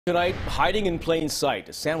Tonight, hiding in plain sight,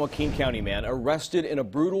 a San Joaquin County man arrested in a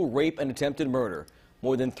brutal rape and attempted murder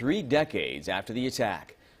more than 3 decades after the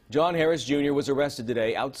attack. John Harris Jr. was arrested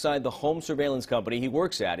today outside the home surveillance company he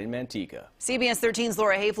works at in Manteca. CBS 13's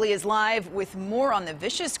Laura Hafley is live with more on the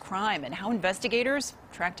vicious crime and how investigators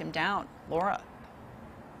tracked him down. Laura.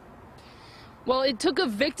 Well, it took a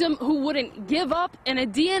victim who wouldn't give up and a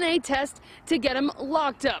DNA test to get him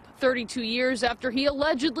locked up 32 years after he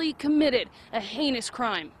allegedly committed a heinous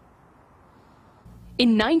crime.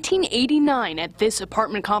 In 1989, at this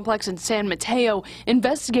apartment complex in San Mateo,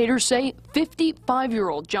 investigators say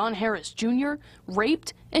 55-year-old John Harris Jr.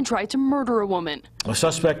 raped and tried to murder a woman. A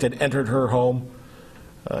suspect had entered her home,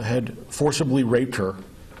 had forcibly raped her,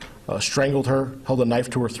 strangled her, held a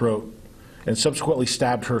knife to her throat, and subsequently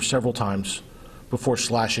stabbed her several times before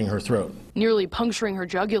slashing her throat. Nearly puncturing her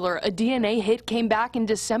jugular, a DNA hit came back in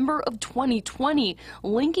December of 2020,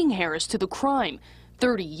 linking Harris to the crime.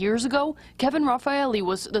 30 years ago, Kevin Raffaelli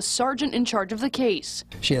was the sergeant in charge of the case.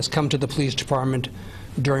 She has come to the police department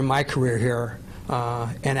during my career here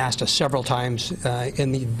and asked us several times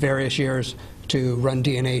in the various years to run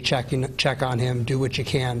DNA check on him, do what you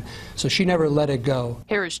can. So she never let it go.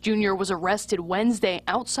 Harris Jr. was arrested Wednesday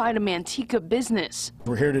outside a Manteca business.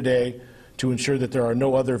 We're here today to ensure that there are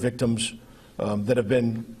no other victims that have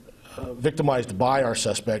been victimized by our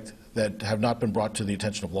suspect that have not been brought to the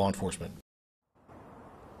attention of law enforcement.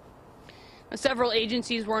 Several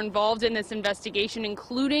agencies were involved in this investigation,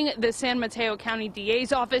 including the San Mateo County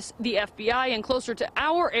DA's office, the FBI, and closer to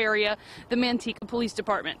our area, the Manteca Police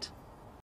Department.